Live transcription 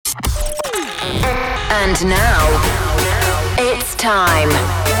And now, it's time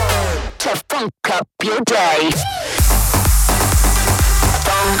to funk up your day.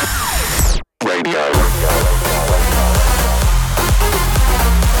 Funk Radio.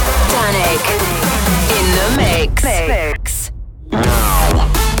 Danik in the mix. Now,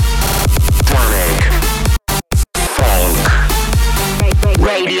 Danik Funk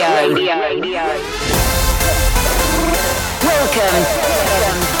Radio. Welcome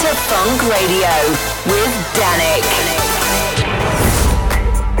to Funk Radio with Danik.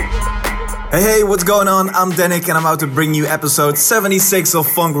 Hey, what's going on? I'm Danik and I'm about to bring you episode 76 of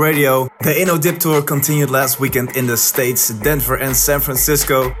Funk Radio. The Inno Dip Tour continued last weekend in the States, Denver and San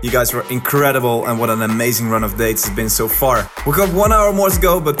Francisco. You guys were incredible and what an amazing run of dates it's been so far. We've got 1 hour more to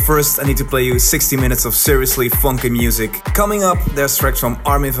go, but first I need to play you 60 minutes of seriously funky music. Coming up, there's tracks from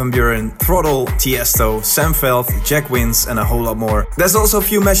Armin van Buuren, Throttle, Tiesto, Sam Veld, Jack Wins and a whole lot more. There's also a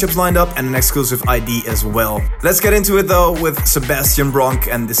few mashups lined up and an exclusive ID as well. Let's get into it though with Sebastian Bronk,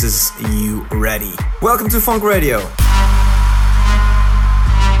 and this is You Ready. Welcome to Funk Radio.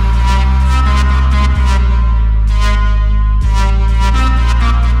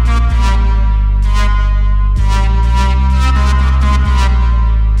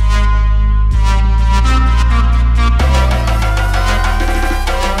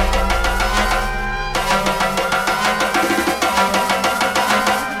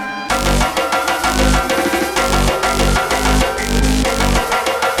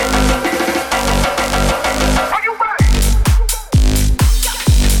 Are you ready?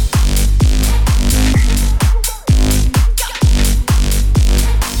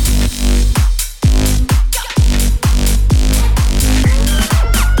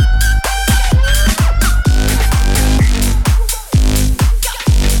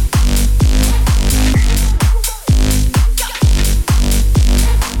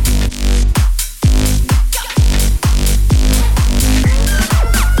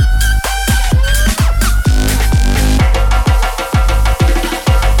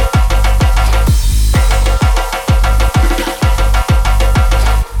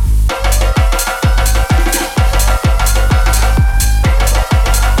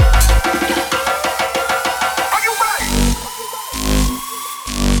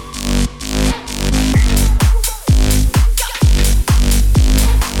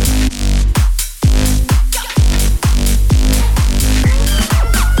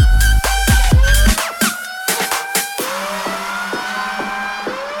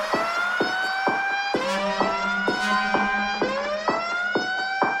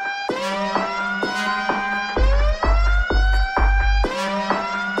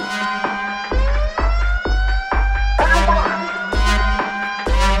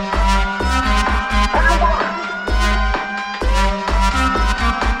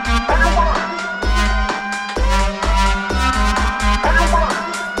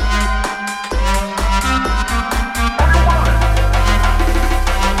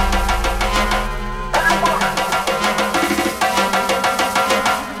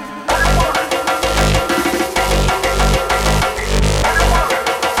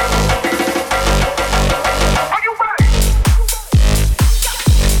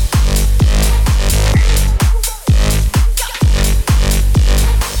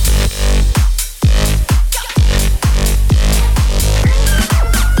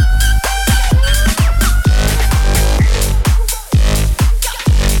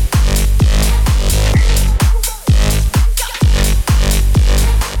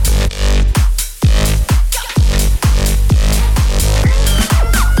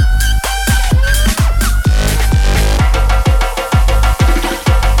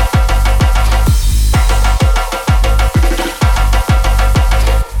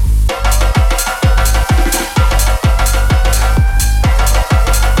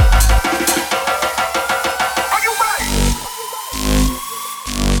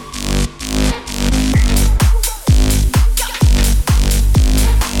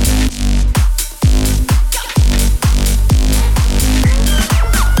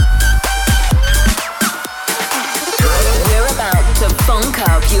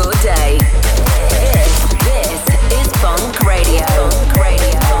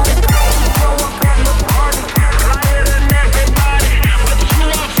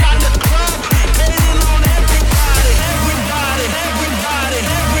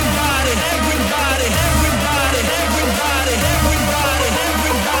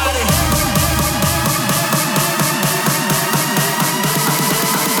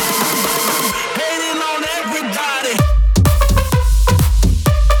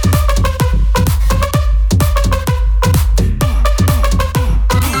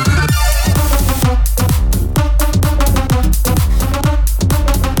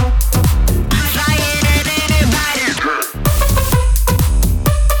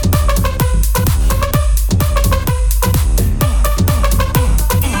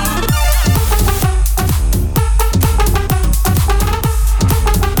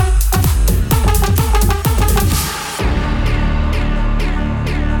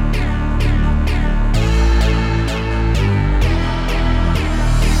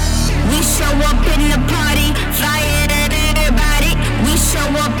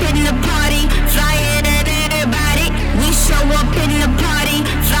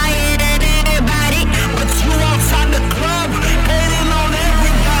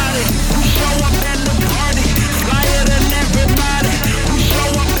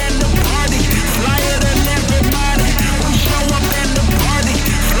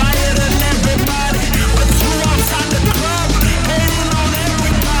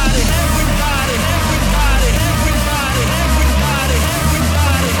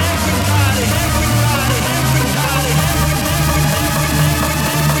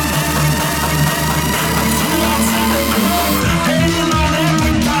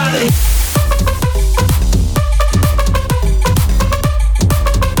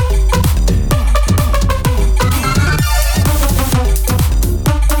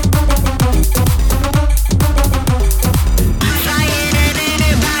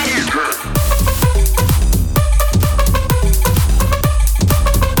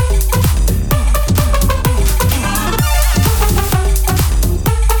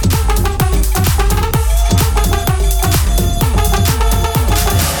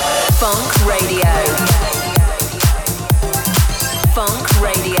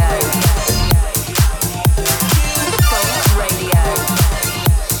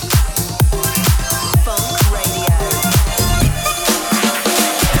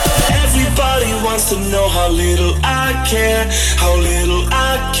 how little I care, how little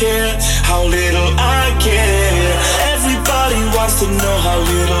I care, how little I care. Everybody wants to know how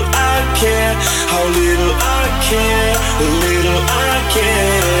little I care, how little I care, little I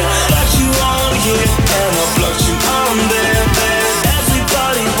care. Blocked you on here and I blocked you on there.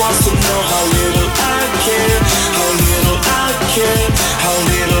 Everybody wants to know how little I care, how little I care, how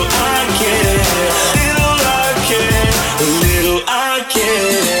little I care, little I care, little I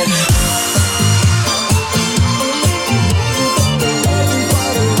care.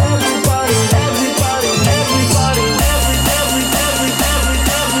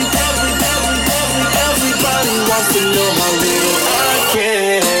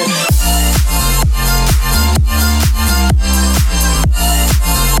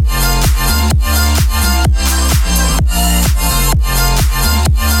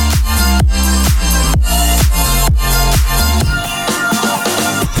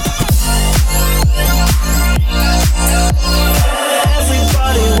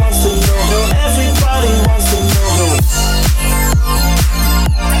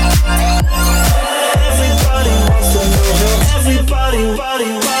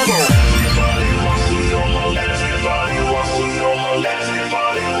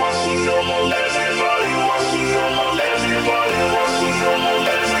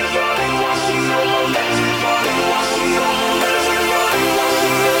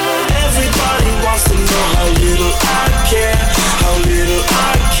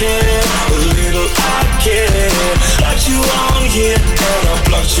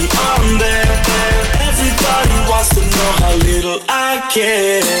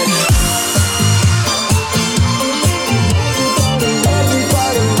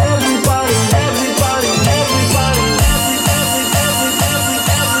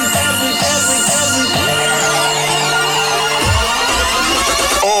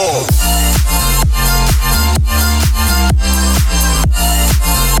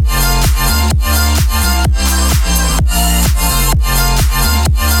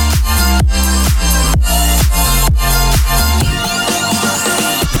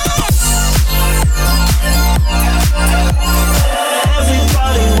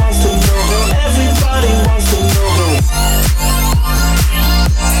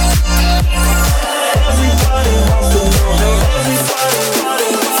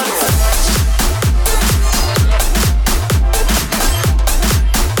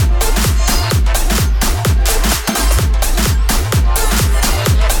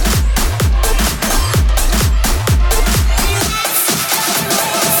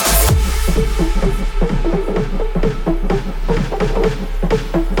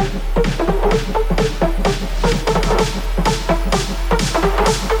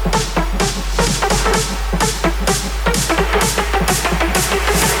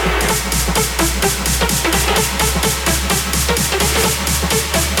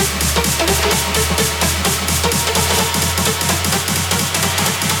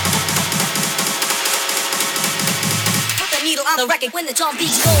 When the drum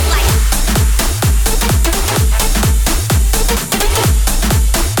beats go like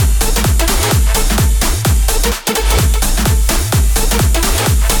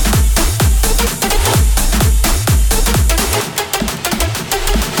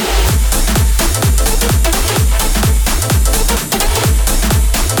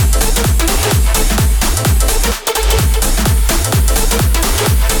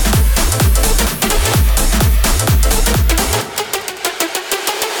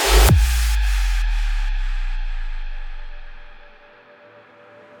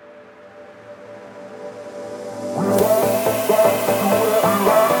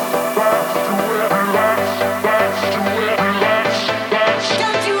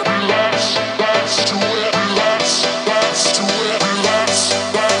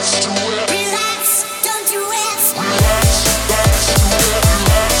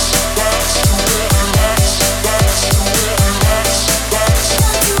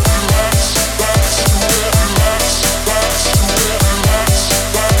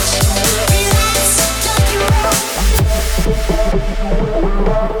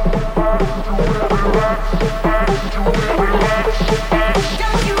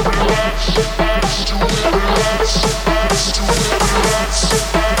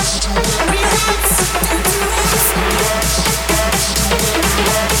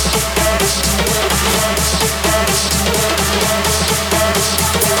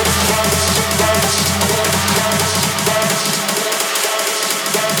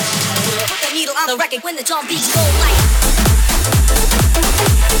when the drum beats go like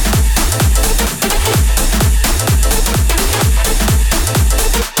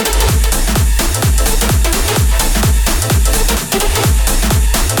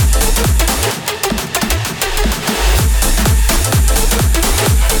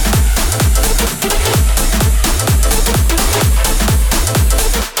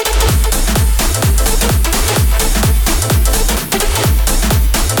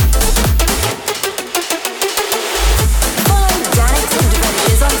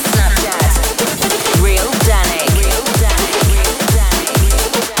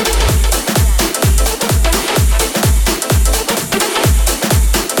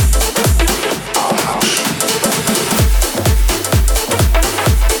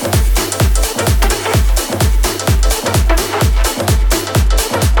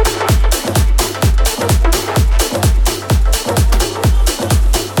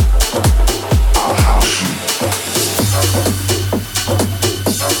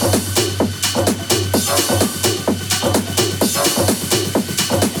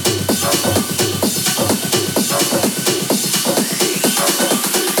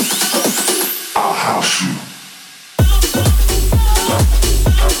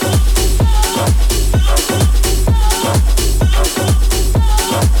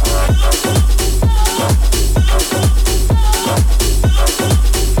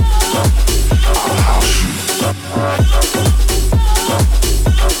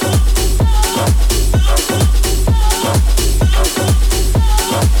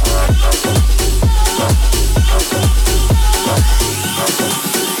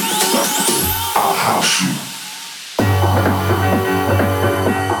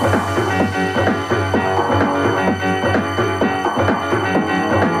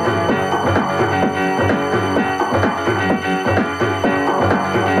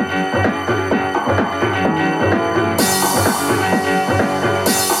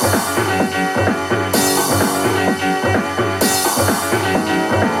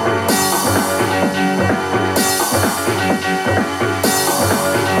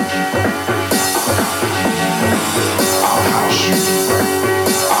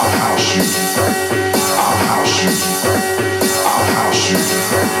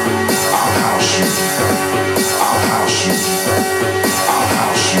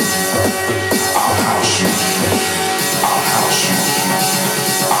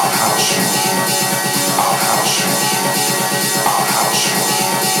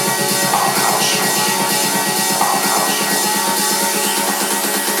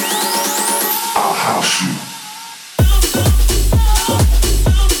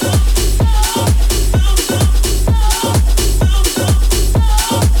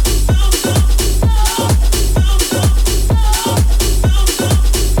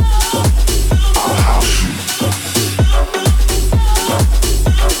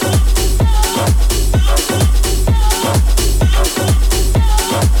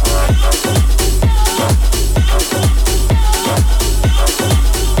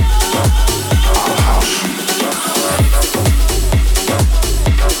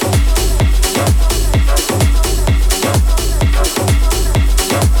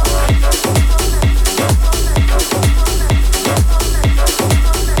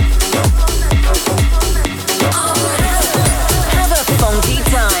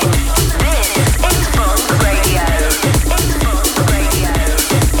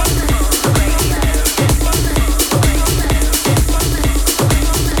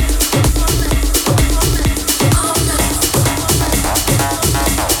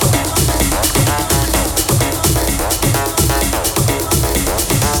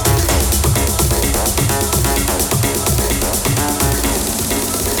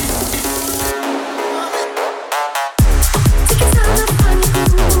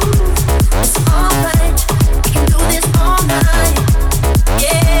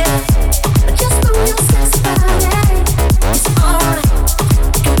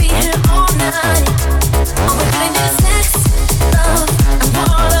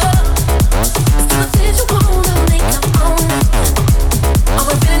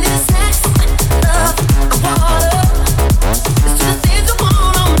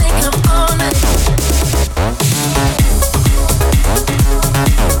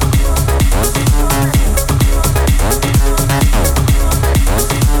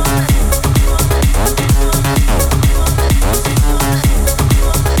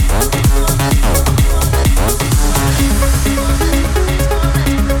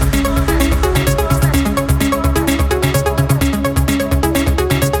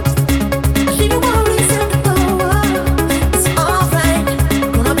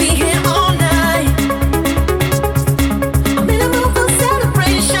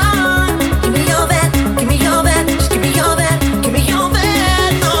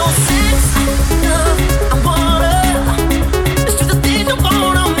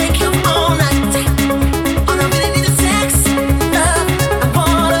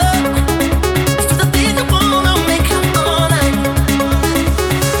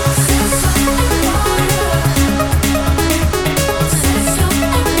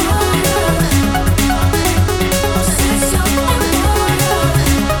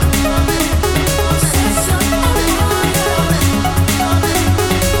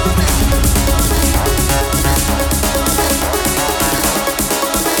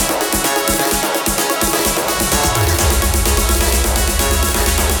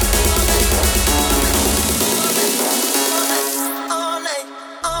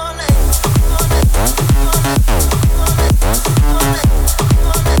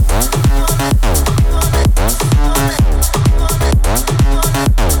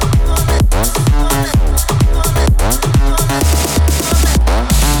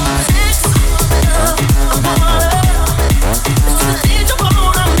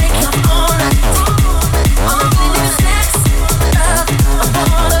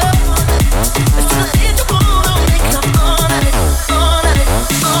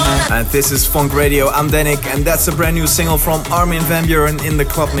and this is Funk Radio. I'm Danik, and that's a brand new single from Armin van Buuren in the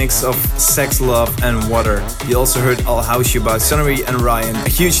club mix of Sex, Love and Water. You also heard I'll House You by Sonnery and Ryan, a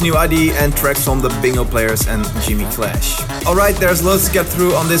huge new ID, and tracks from the Bingo Players and Jimmy Clash. Alright, there's loads to get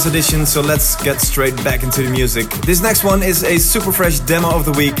through on this edition, so let's get straight back into the music. This next one is a super fresh demo of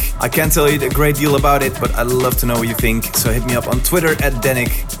the week. I can't tell you a great deal about it, but I'd love to know what you think, so hit me up on Twitter at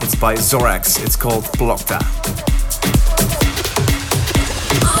Danik. It's by Zorax, it's called Blokta.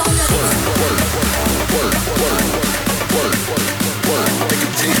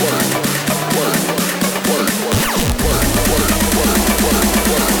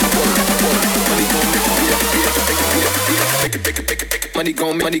 Money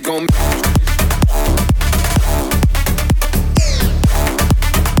gon' money gon'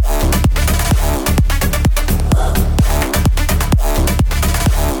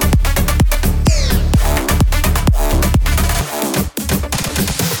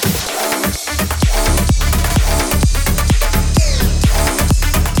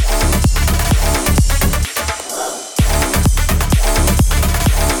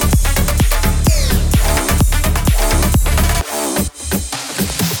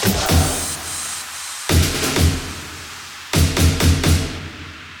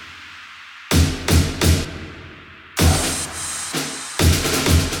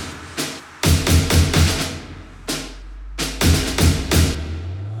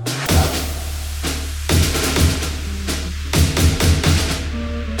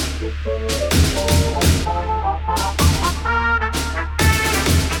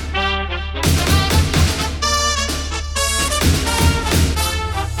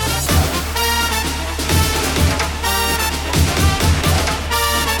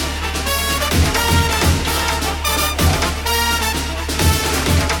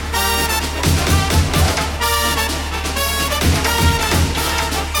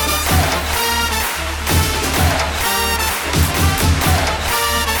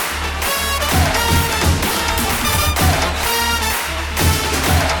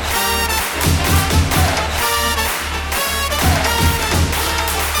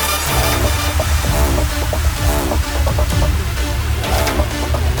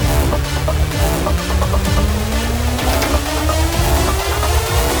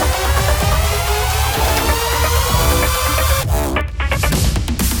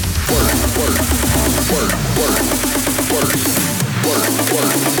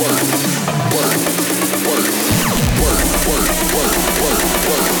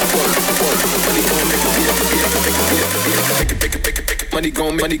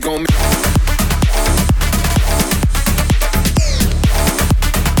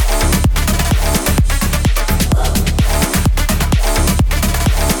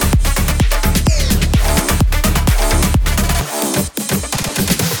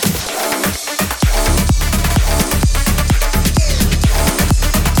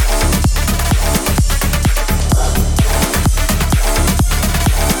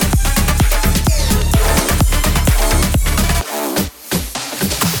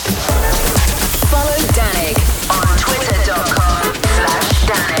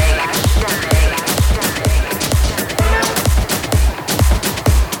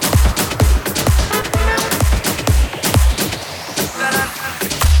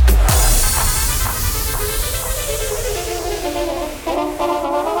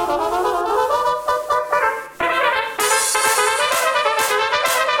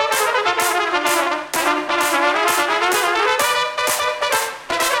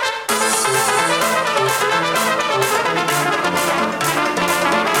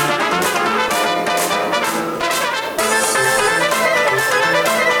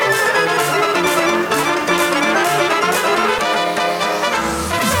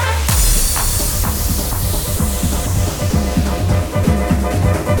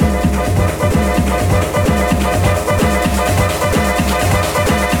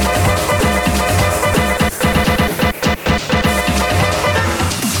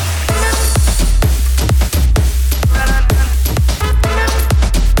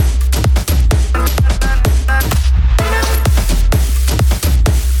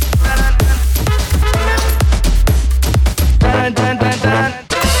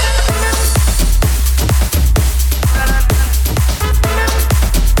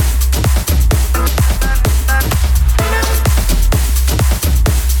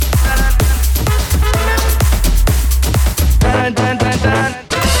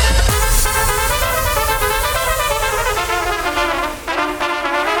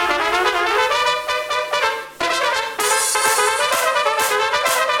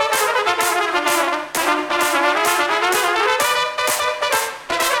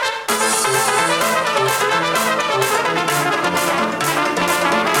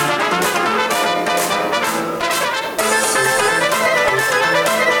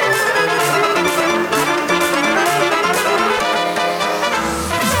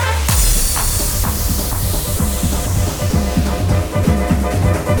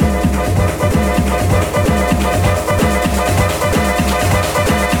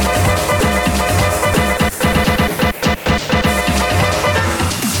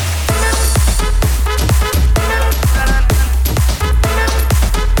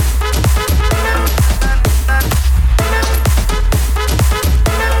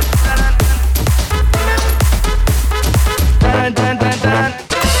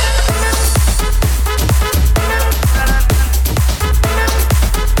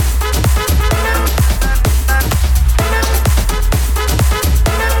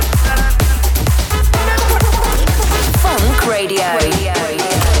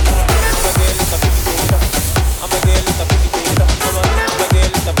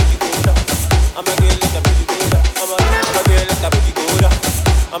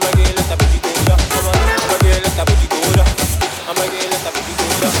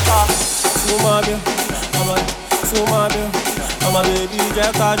 I'm a baby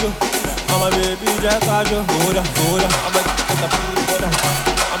Jack Ajo. I'm a baby Jack Ajo. Goda, goda. I'm a get the food goda.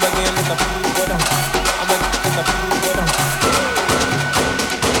 I'm a get the food goda. I'm a get the food goda.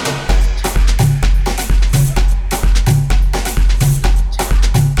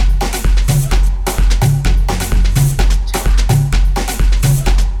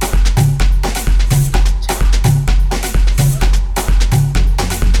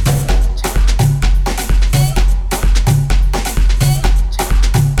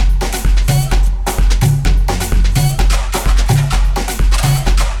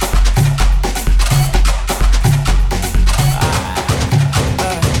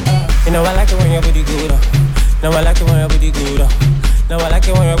 You know I like it when your booty good. Now I like it when your booty good. Now I like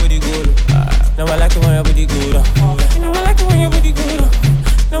it when your booty good. Now I like it when your booty good. Now I like it when your booty good.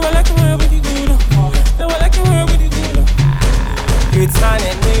 Now I like it when your booty good. Now I like it when your booty good. You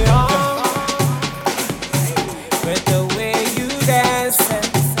turning me on with the way you dance.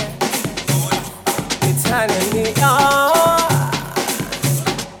 You turning me on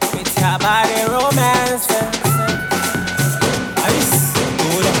with your body romance.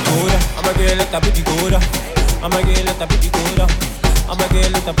 I'ma get let that bitty go down. I'ma get let that bitty go down. I'ma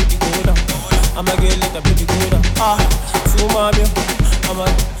get let that bitty go down. I'ma get let that bitty go down. Ah, Sumabio,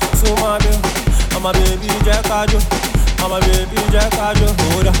 Sumabio. I'm a baby Jack Ajo. I'm a baby Jack Ajo.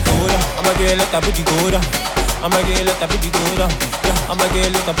 Go down, go down. I'ma get let that bitty go down. I'ma get let that bitty go down. Yeah, I'ma get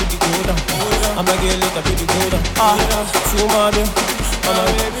let that bitty go down. I'ma get let that bitty go down. Ah, Sumabio, I'm a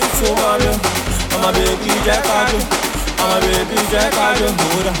baby Sumabio. I'm a baby Jack Ajo. I'm a baby Jack Ajo. Go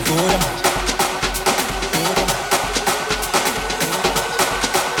down, go down.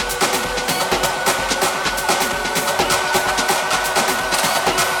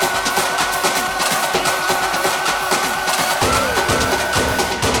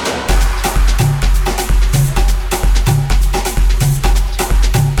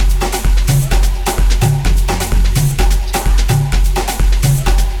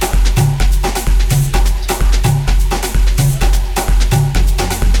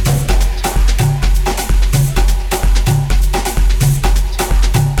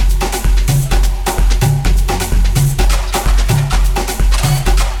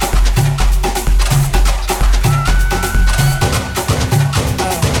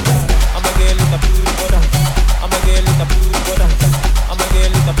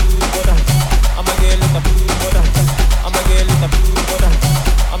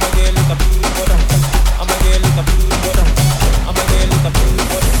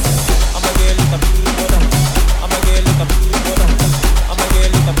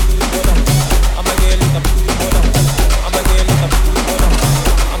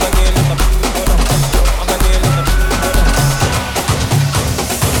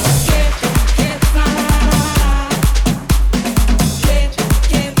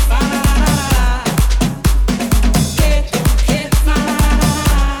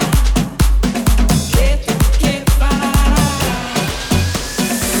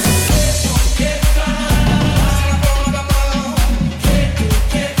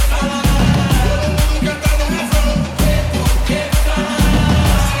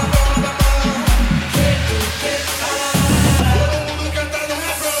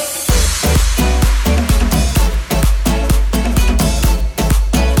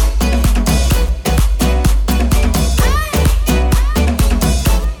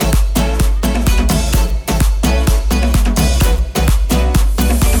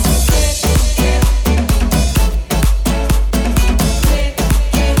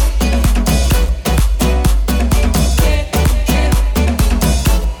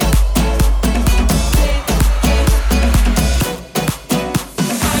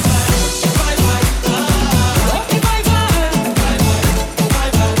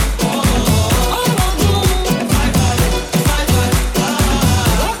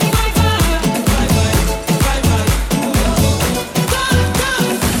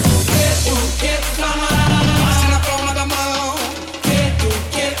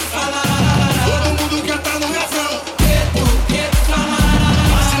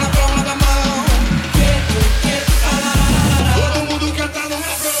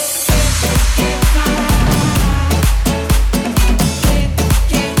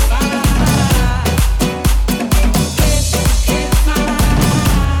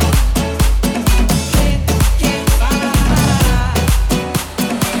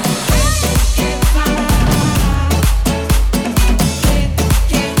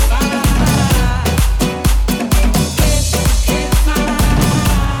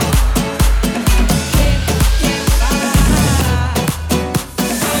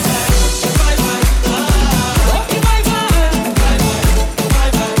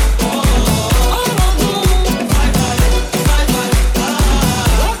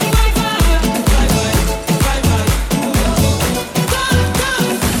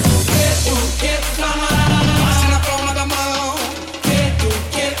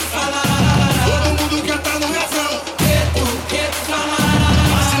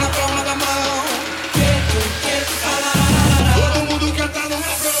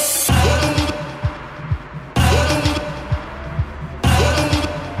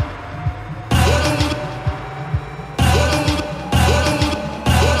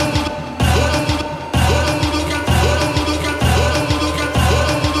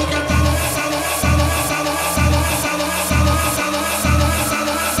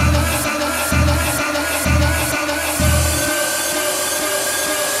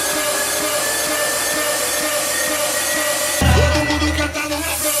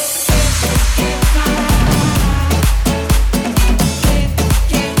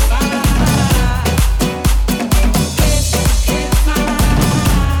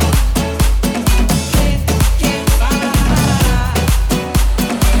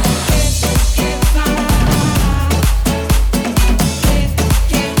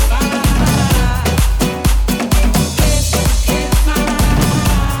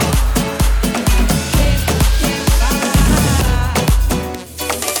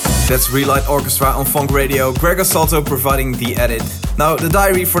 That's Relight Orchestra on Funk Radio, Gregor Salto providing the edit. Now, the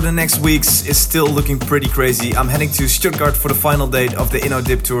diary for the next weeks is still looking pretty crazy. I'm heading to Stuttgart for the final date of the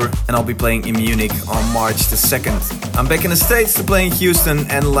InnoDip tour, and I'll be playing in Munich on March the 2nd. I'm back in the States to play in Houston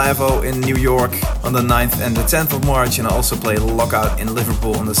and Lavo in New York on the 9th and the 10th of March, and I also play Lockout in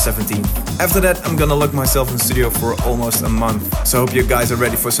Liverpool on the 17th. After that, I'm gonna lock myself in the studio for almost a month, so I hope you guys are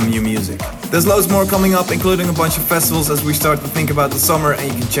ready for some new music. There's loads more coming up, including a bunch of festivals as we start to think about the summer, and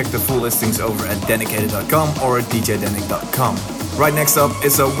you can check the full listings over at Denicated.com or at djdenic.com. Right next up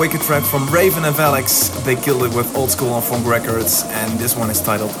is a wicked track from Raven and Alex. They killed it with Old School on Funk Records, and this one is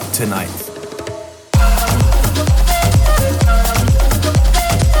titled Tonight.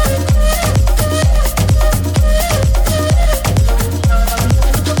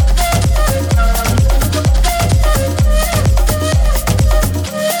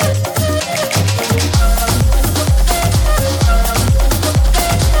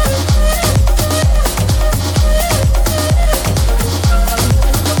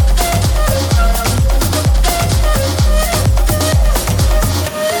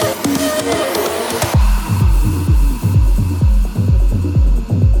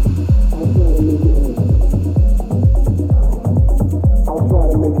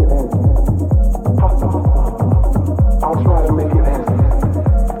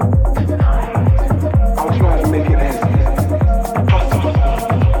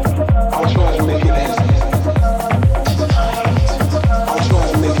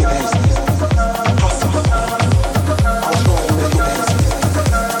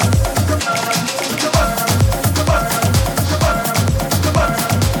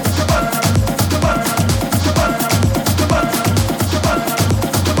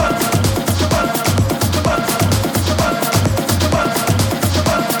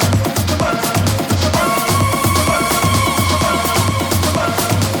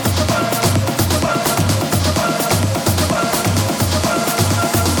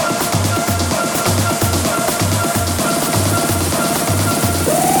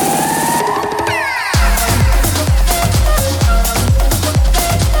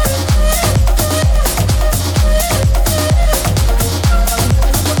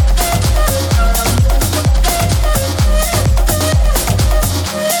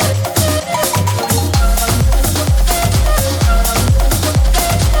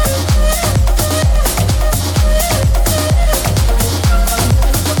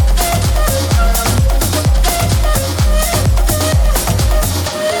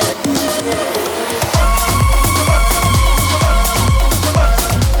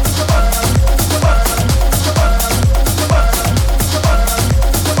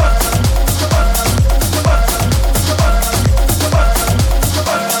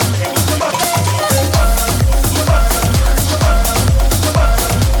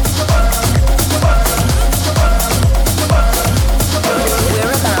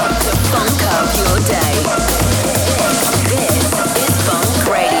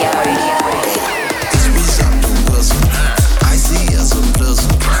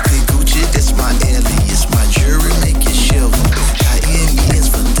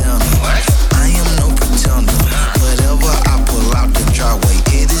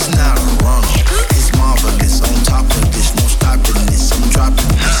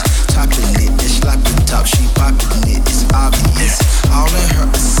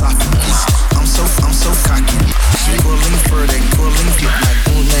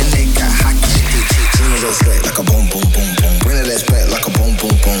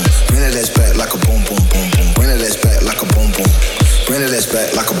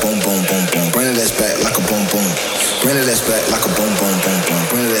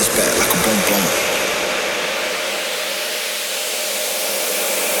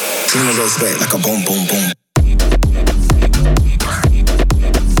 Like a boom, boom, boom.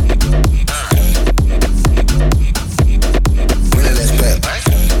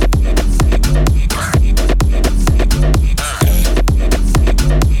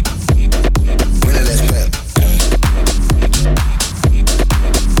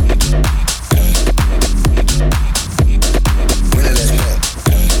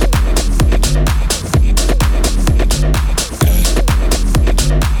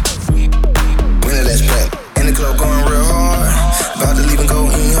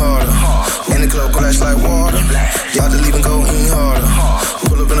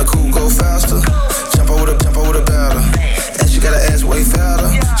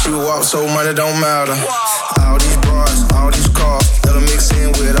 So money don't matter. All these bras, all these cars, let them mix in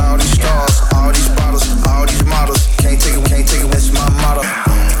with all these stars. All these bottles, all these models. Can't take it, that's my motto.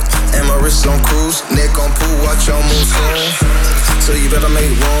 And my wrist on cruise, neck on pool, watch your moves soon. so you better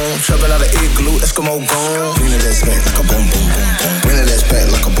make room. Trapping out of igloo, Eskimo gone. Bring that ass back like a boom, boom, boom, boom. Bring that ass back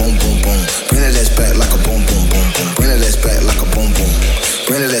like a boom, boom, boom. Bring that ass back like a boom, boom, boom, boom. Bring that ass back like a boom, boom.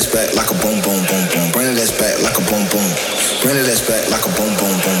 Bring that ass back like a boom, boom, boom, boom. Bring that ass back like a boom, boom. Bring that ass back like a boom,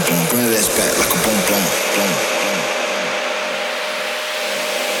 boom, boom, boom. Bring that ass back like a boom, boom, boom.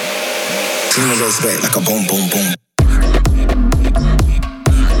 Bring that ass back like a boom, boom, boom.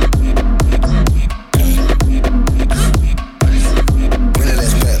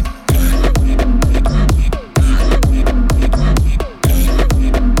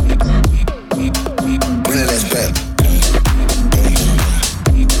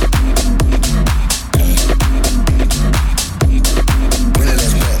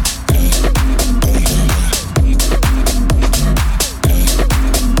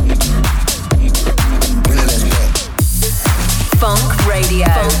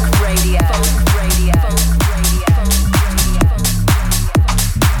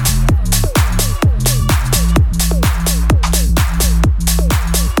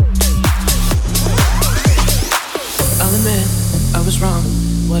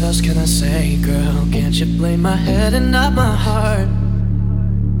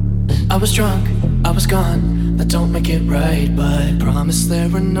 There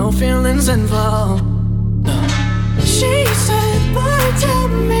were no feelings involved. No. She said, boy, tell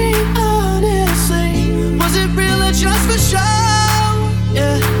me honestly, was it real or just for show?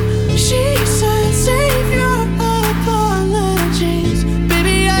 Yeah. She said, save your apologies.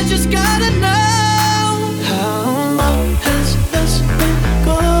 Baby, I just gotta know. How long has this been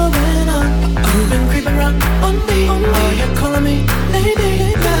going on? You've been creeping around on me. Oh, you're calling me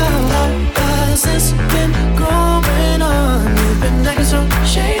lady. Now, how has this been going on? You've been acting so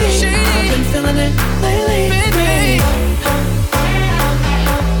shady. I've been feeling it lately, baby.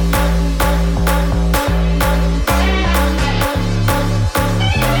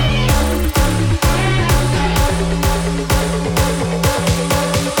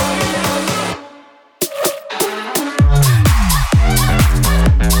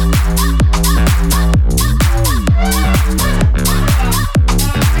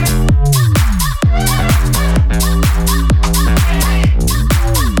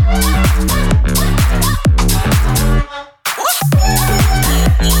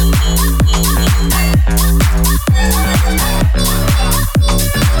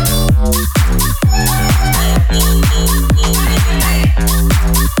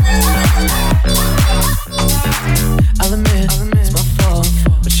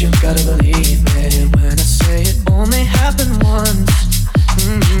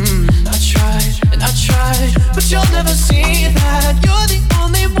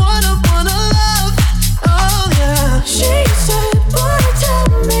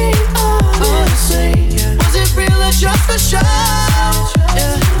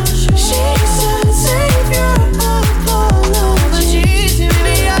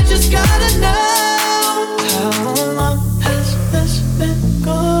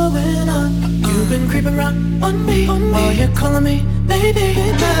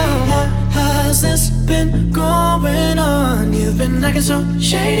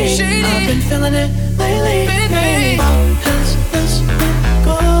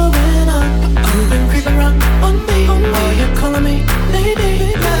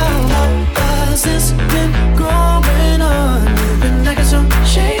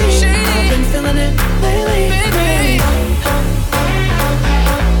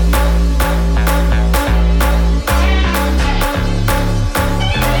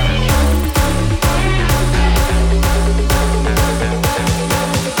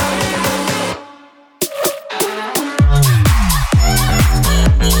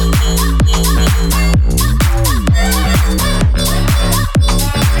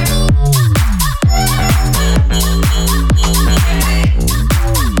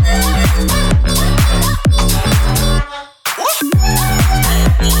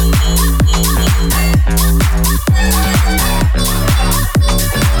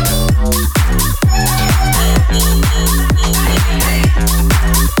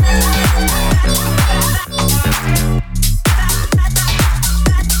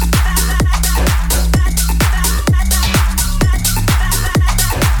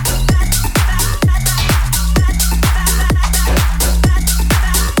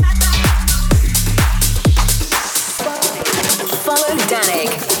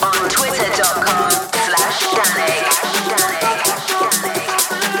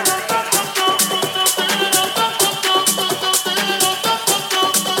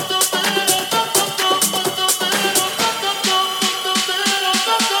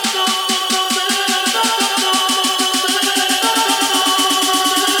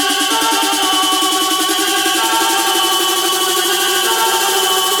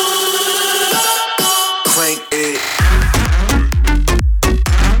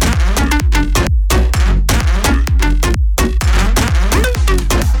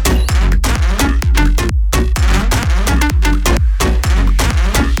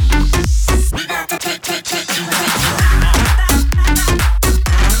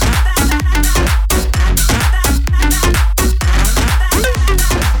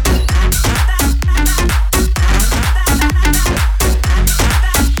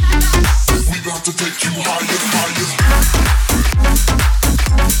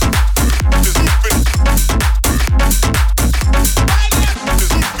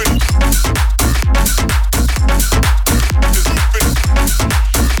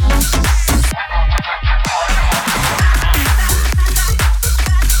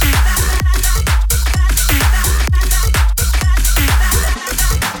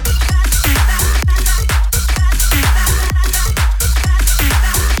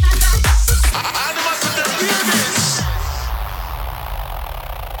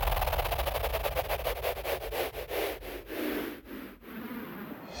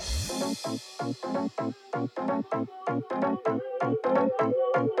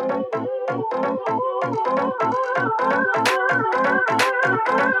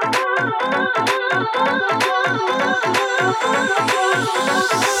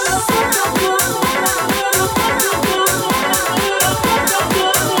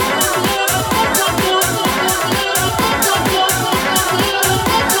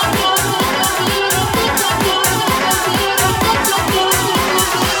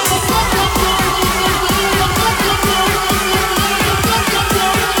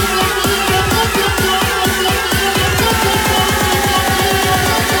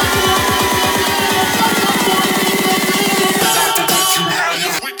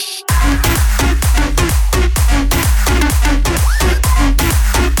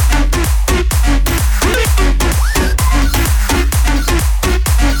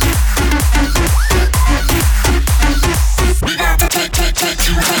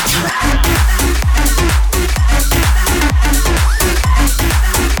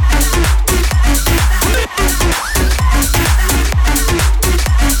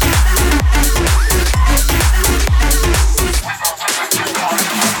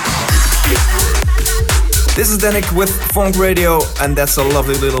 This is Danik with Funk Radio, and that's a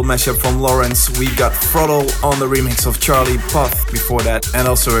lovely little mashup from Lawrence. We got Throttle on the remix of Charlie Puth before that, and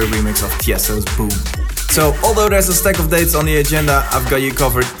also a remix of Tiesto's Boom. So, although there's a stack of dates on the agenda, I've got you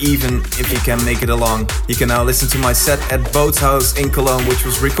covered even if you can make it along. You can now listen to my set at Boats House in Cologne, which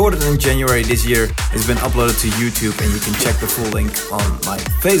was recorded in January this year. It's been uploaded to YouTube, and you can check the full link on my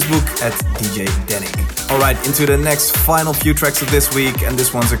Facebook at DJ Danik. Alright, into the next final few tracks of this week, and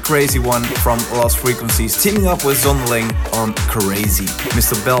this one's a crazy one from Lost Frequencies, teaming up with Zonderling on Crazy.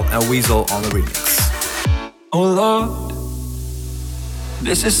 Mr. Belt and Weasel on the remix. Oh Lord,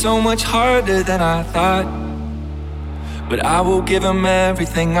 this is so much harder than I thought, but I will give them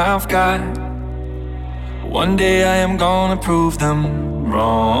everything I've got. One day I am gonna prove them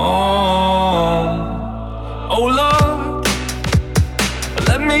wrong. Oh Lord,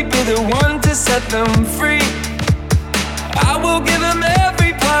 let me be the one to set them free. I will give them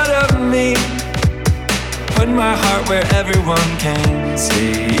every part of me, put my heart where everyone can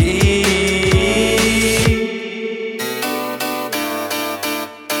see.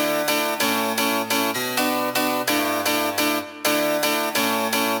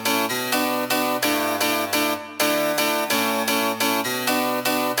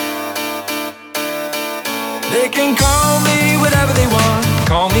 They can call me whatever they want,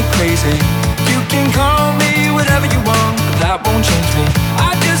 call me crazy. You can call me whatever you want, but that won't change me.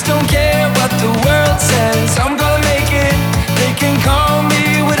 I just don't care what the world says, I'm gonna make it. They can call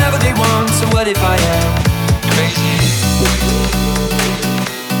me whatever they want, so what if I am crazy?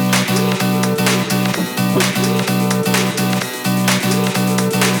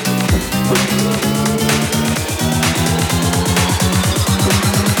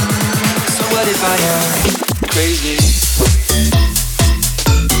 So what if I am crazy?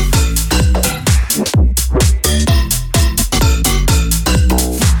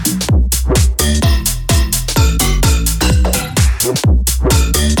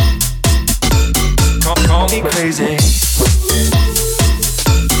 Call me crazy.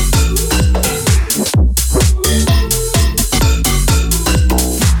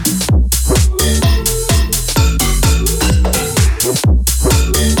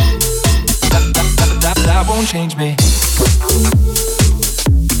 That won't change me.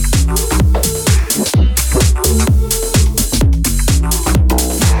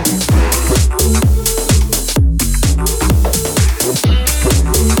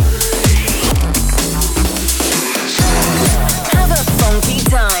 Have a funky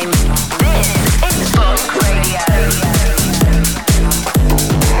time. This is Funk Radio.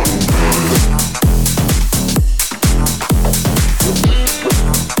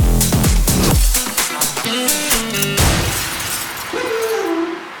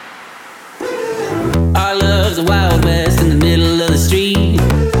 Our love's a Wild West in the middle of the street.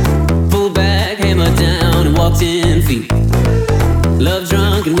 Pulled back, hammer down, and walked 10 feet. Love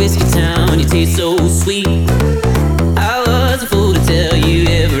drunk in Whiskey Town, you taste so sweet. I was a fool to tell you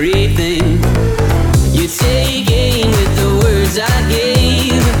everything. You take aim with the words I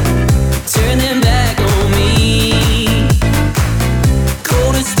gave, turn them back on me.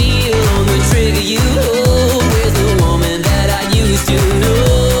 Cold as steel on the trigger you hold. Where's the woman that I used to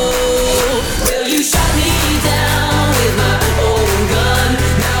know? Well, you shot me down with my own gun.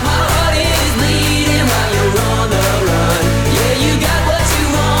 Now my heart is bleeding while you're on the run. Yeah, you got what you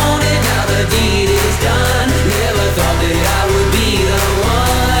wanted, now the deed is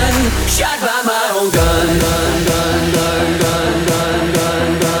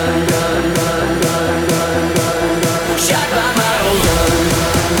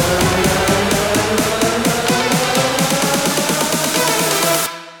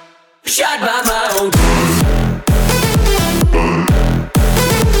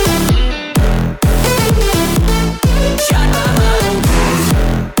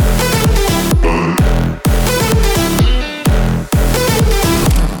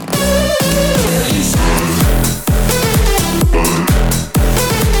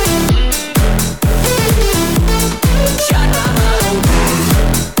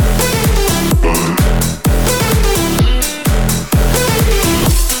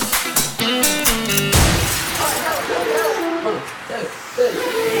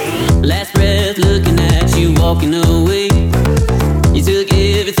Last breath looking at you walking away. You took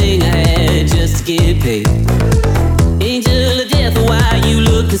everything I had just to get paid. Angel of death, why you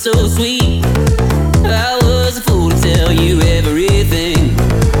looking so sweet? I was a fool to tell you everything.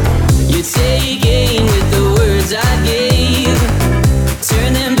 You take aim with the words I gave.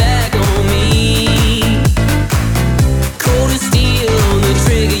 Turn them back on me. Cold as steel on the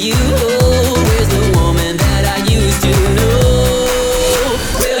trigger you hold. Where's the woman that I used to know?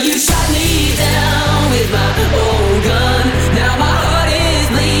 Well, you shot me down with my own gun. Now my heart is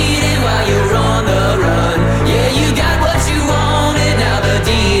bleeding while you're on the run. Yeah, you got what you wanted, now the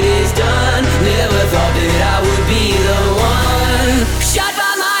deed is done. Never thought that I would be the one. Shot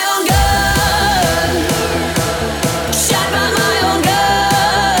by my own gun. Shot by my own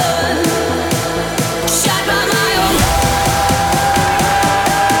gun. Shot by my own gun.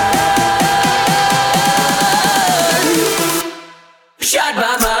 Shot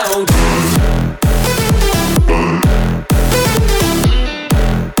by my own gun.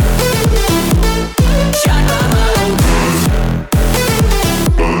 Shot by my own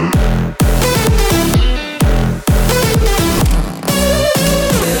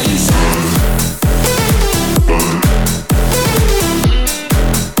Well, you shot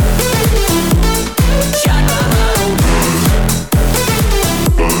Shot by my own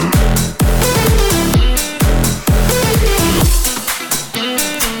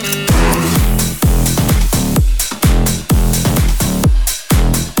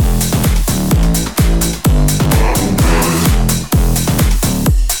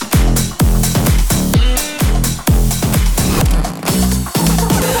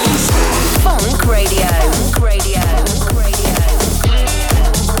Funk Radio.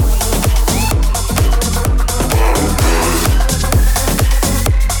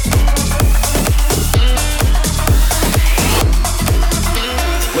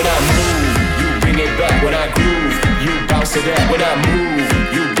 When I move, you bring it back. When I groove, you bounce to that. When I move,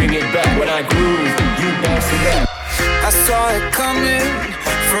 you bring it back. When I groove, you bounce to that. I saw it coming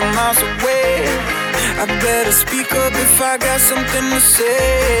from miles away. I better speak up if I got something to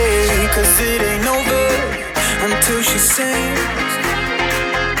say. Cause it ain't over until she sings.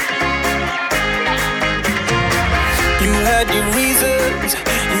 You had your reasons,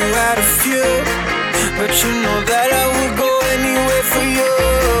 you had a few, but you know that I would go anywhere for you.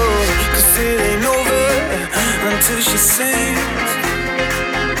 Cause it ain't over until she sings.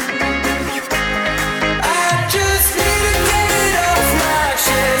 I just need to get it off my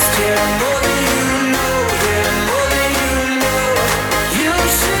chest. Yeah, more than you know. Yeah, more than you know. You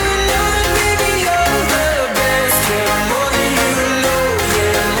should know that baby you're the best. Yeah, more than you know.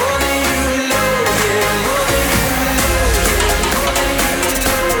 Yeah, more than you know. Yeah, more than you know. Yeah, more than you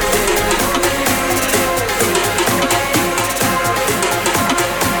know.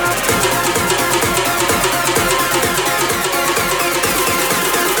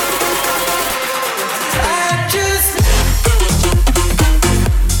 I just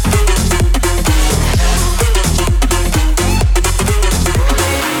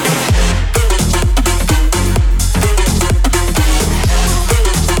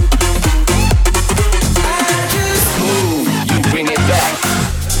Move, you bring it back.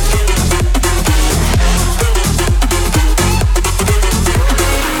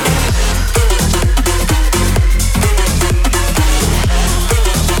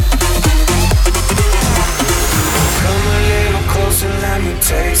 come a little closer, let me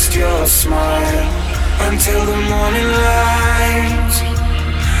taste your smile until the morning light.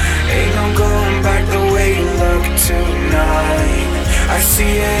 Ain't no going back the way you look tonight. I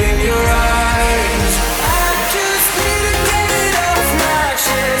see it in your eyes. I just need to get it off my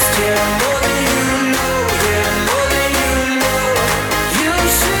chest. Yeah, more than you know. Yeah, more than you know. You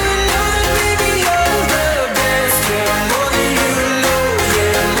should know that baby you're the best. Yeah, more than you know.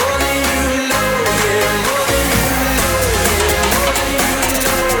 Yeah, more than you know. Yeah, more than you know. Yeah, more than you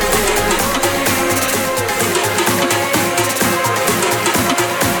know.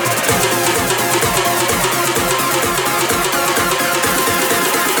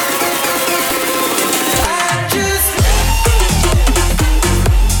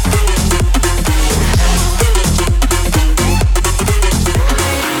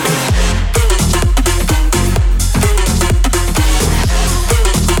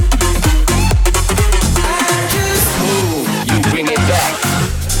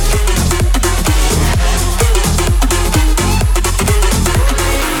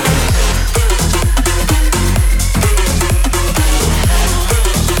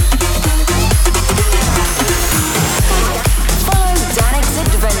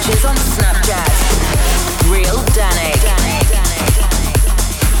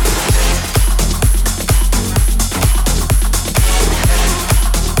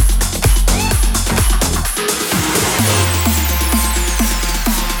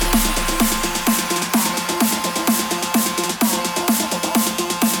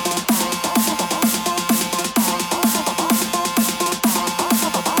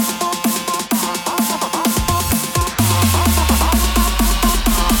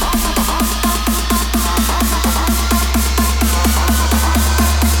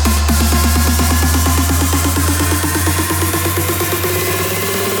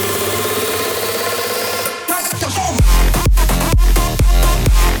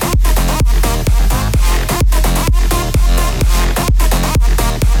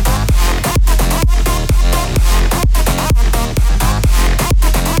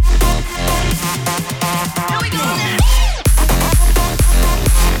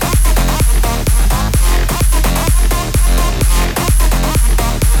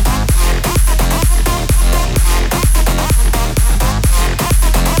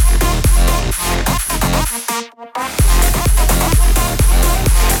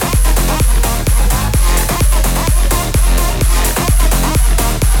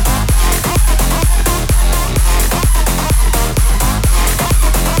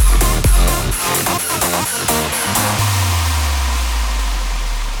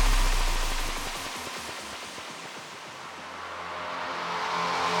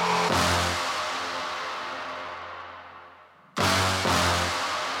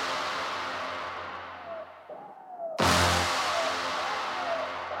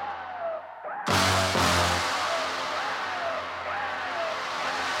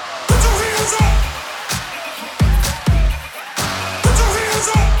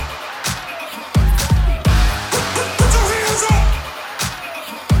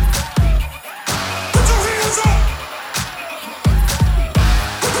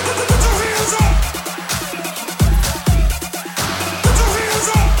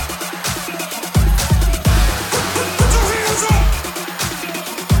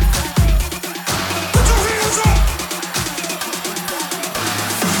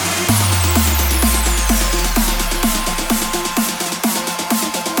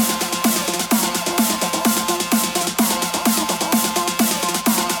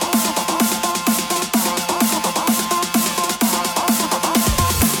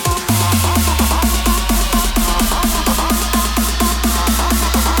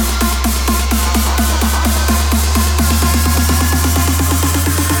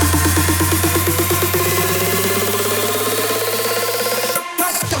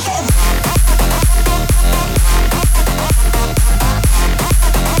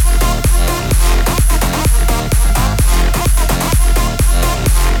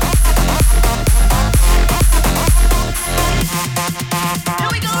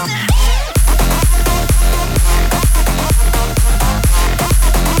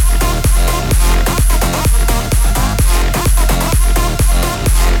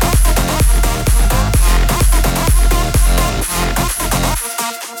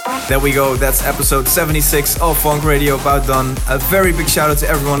 There we go, that's episode 76 of Funk Radio about done. A very big shout out to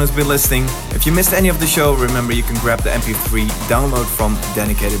everyone who's been listening. If you missed any of the show, remember you can grab the MP3 download from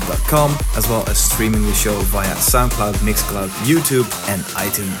dedicated.com, as well as streaming the show via SoundCloud, Mixcloud, YouTube and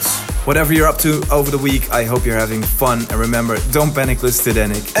iTunes. Whatever you're up to over the week, I hope you're having fun, and remember, don't panic, listen to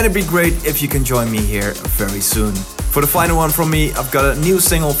Danik. And it'd be great if you can join me here very soon. For the final one from me, I've got a new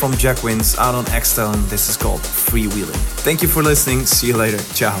single from Jack Wins out on X-Tone. This is called Freewheeling. Thank you for listening. See you later.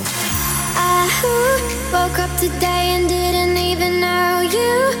 Ciao. I woke up today and didn't even know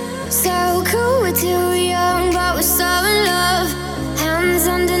you. So cool, we're too young, but we're so in love. Hands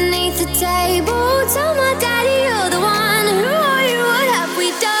underneath the table. Tell my daddy you're the one. Who are you? What have we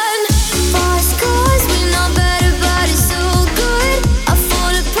done? Fast cars, we know better, but it's all good. I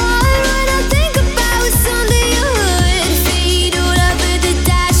fall apart when I think about what's under your hood. Feet all over the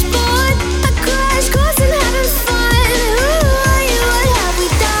dashboard. I crash course and having fun. Who are you? What have we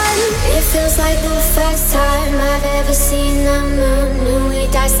done? It feels like the first time I've ever seen the moon. Knew we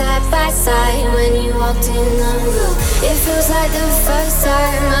died side by side when you walked in the room. It feels like the first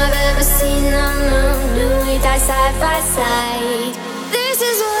time I've ever seen the moon. Knew we died side by side. This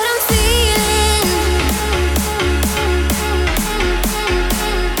is what I'm feeling.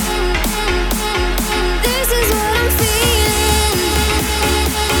 This is what I'm feeling.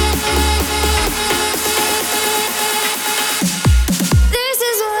 This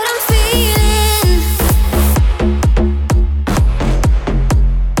is what I'm feeling.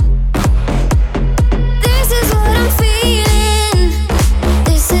 This is what I'm feeling.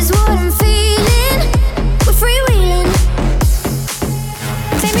 This is what I'm feeling. We're freewheeling.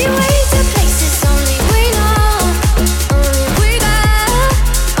 Take me away to places only we know. Only we go.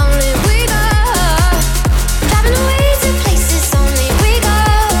 Only we go. Driving away to places only we go.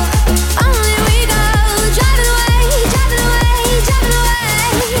 Only we go. Driving away, driving away, driving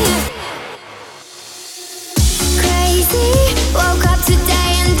away. Crazy, woke up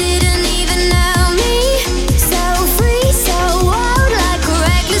today and didn't even know me. So free, so wild, like a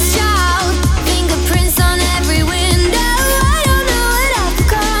reckless child. Fingerprints on every window. I don't know what I've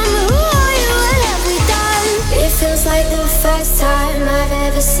become. Who are you? What have we done? It feels like the first time I've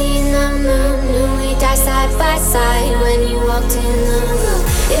ever seen the moon. Knew we died side by side when you walked in the room.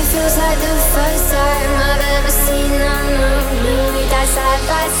 It feels like the first time I've ever seen the moon. Knew we died side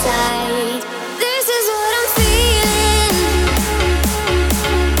by side.